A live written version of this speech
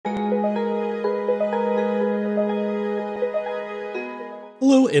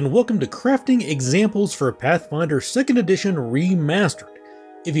Hello and welcome to Crafting Examples for Pathfinder 2nd Edition Remastered.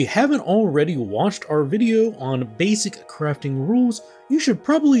 If you haven't already watched our video on basic crafting rules, you should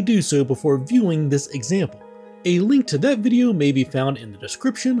probably do so before viewing this example. A link to that video may be found in the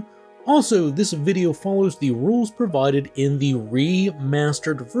description. Also, this video follows the rules provided in the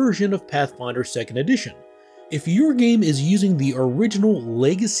remastered version of Pathfinder 2nd Edition. If your game is using the original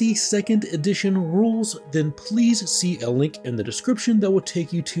Legacy 2nd Edition rules, then please see a link in the description that will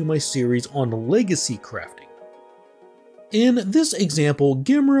take you to my series on Legacy crafting. In this example,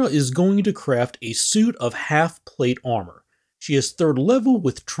 Gimra is going to craft a suit of half-plate armor. She is 3rd level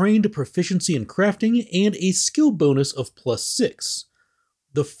with trained proficiency in crafting and a skill bonus of +6.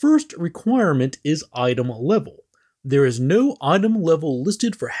 The first requirement is item level. There is no item level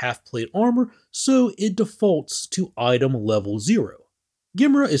listed for half-plate armor, so it defaults to item level 0.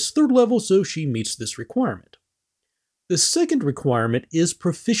 Gimra is 3rd level, so she meets this requirement. The second requirement is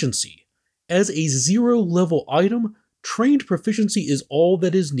proficiency. As a 0 level item, trained proficiency is all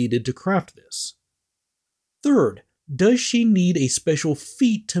that is needed to craft this. Third, does she need a special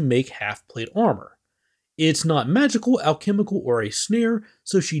feat to make half-plate armor? It's not magical, alchemical, or a snare,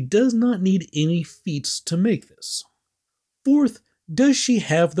 so she does not need any feats to make this. Fourth, does she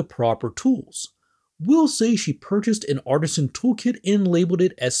have the proper tools? We'll say she purchased an artisan toolkit and labeled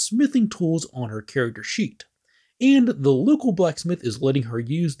it as smithing tools on her character sheet, and the local blacksmith is letting her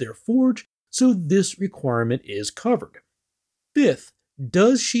use their forge, so this requirement is covered. Fifth,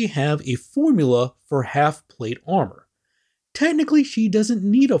 does she have a formula for half-plate armor? Technically, she doesn't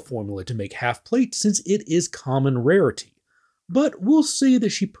need a formula to make half-plate since it is common rarity, but we'll say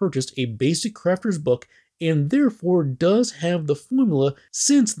that she purchased a basic crafter's book and therefore does have the formula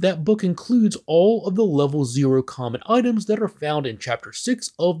since that book includes all of the level 0 common items that are found in chapter 6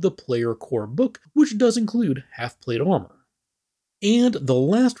 of the player core book, which does include half-plate armor. And the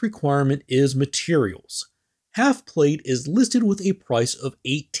last requirement is materials. Half-plate is listed with a price of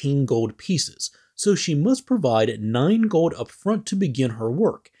 18 gold pieces, so she must provide 9 gold up front to begin her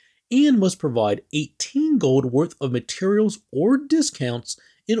work, and must provide 18 gold worth of materials or discounts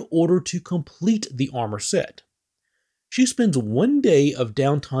in order to complete the armor set. She spends 1 day of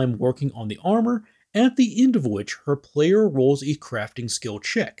downtime working on the armor, at the end of which her player rolls a crafting skill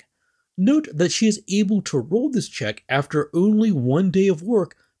check. Note that she is able to roll this check after only 1 day of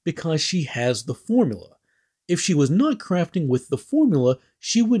work because she has the formula. If she was not crafting with the formula,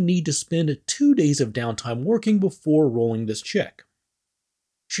 she would need to spend 2 days of downtime working before rolling this check.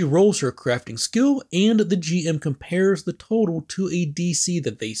 She rolls her crafting skill, and the GM compares the total to a DC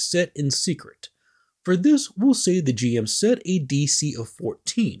that they set in secret. For this, we'll say the GM set a DC of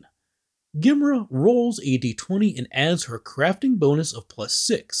 14. Gimra rolls a d20 and adds her crafting bonus of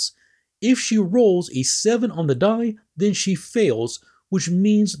 +6. If she rolls a 7 on the die, then she fails, which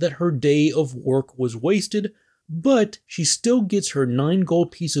means that her day of work was wasted, but she still gets her 9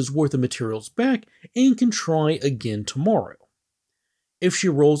 gold pieces worth of materials back and can try again tomorrow. If she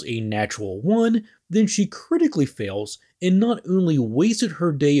rolls a natural 1, then she critically fails and not only wasted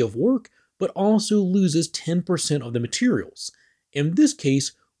her day of work, but also loses 10% of the materials. In this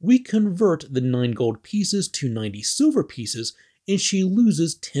case, we convert the 9 gold pieces to 90 silver pieces, and she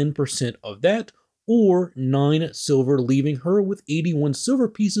loses 10% of that, or 9 silver, leaving her with 81 silver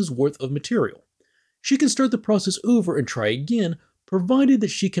pieces worth of material. She can start the process over and try again, provided that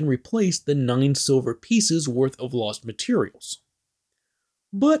she can replace the 9 silver pieces worth of lost materials.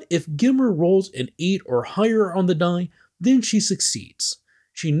 But if Gimra rolls an 8 or higher on the die, then she succeeds.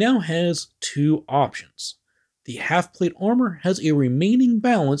 She now has 2 options. The half-plate armor has a remaining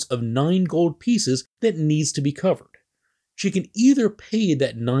balance of 9 gold pieces that needs to be covered. She can either pay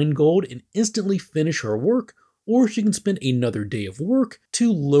that 9 gold and instantly finish her work, or she can spend another day of work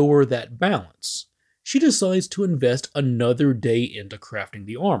to lower that balance. She decides to invest another day into crafting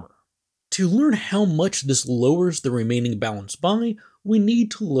the armor. To learn how much this lowers the remaining balance by, we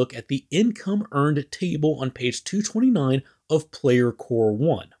need to look at the income earned table on page 229 of Player Core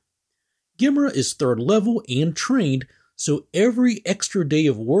 1. Gimra is 3rd level and trained, so every extra day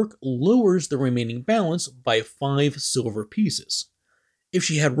of work lowers the remaining balance by 5 silver pieces. If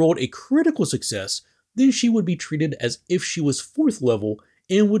she had rolled a critical success, then she would be treated as if she was 4th level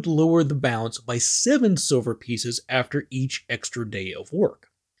and would lower the balance by 7 silver pieces after each extra day of work.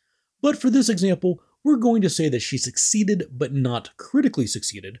 But for this example, we're going to say that she succeeded but not critically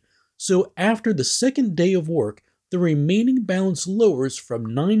succeeded, so after the 2nd day of work, the remaining balance lowers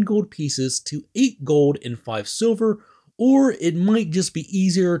from 9 gold pieces to 8 gold and 5 silver, or it might just be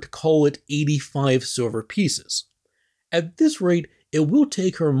easier to call it 85 silver pieces. At this rate, it will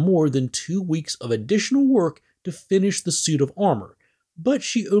take her more than 2 weeks of additional work to finish the suit of armor, but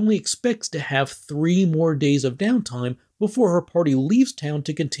she only expects to have 3 more days of downtime before her party leaves town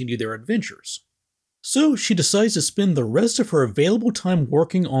to continue their adventures. So she decides to spend the rest of her available time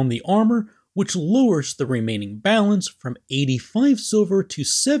working on the armor, which lowers the remaining balance from 85 silver to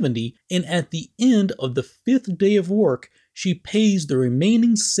 70, and at the end of the 5th day of work, she pays the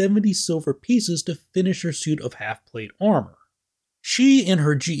remaining 70 silver pieces to finish her suit of half-plate armor. She and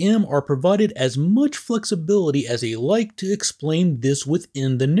her GM are provided as much flexibility as they like to explain this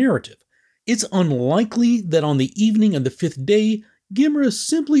within the narrative. It's unlikely that on the evening of the 5th day, Gimra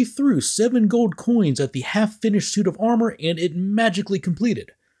simply threw 7 gold coins at the half-finished suit of armor and it magically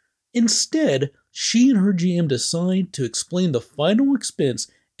completed. Instead, she and her GM decide to explain the final expense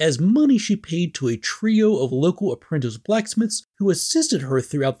as money she paid to a trio of local apprentice blacksmiths who assisted her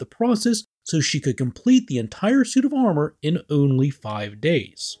throughout the process so she could complete the entire suit of armor in only 5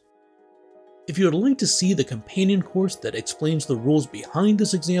 days. If you would like to see the companion course that explains the rules behind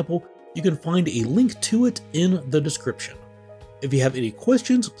this example, you can find a link to it in the description. If you have any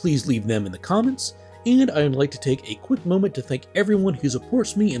questions, please leave them in the comments, and I would like to take a quick moment to thank everyone who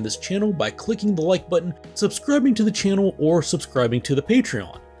supports me in this channel by clicking the like button, subscribing to the channel, or subscribing to the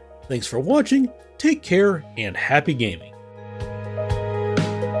Patreon. Thanks for watching, take care, and happy gaming!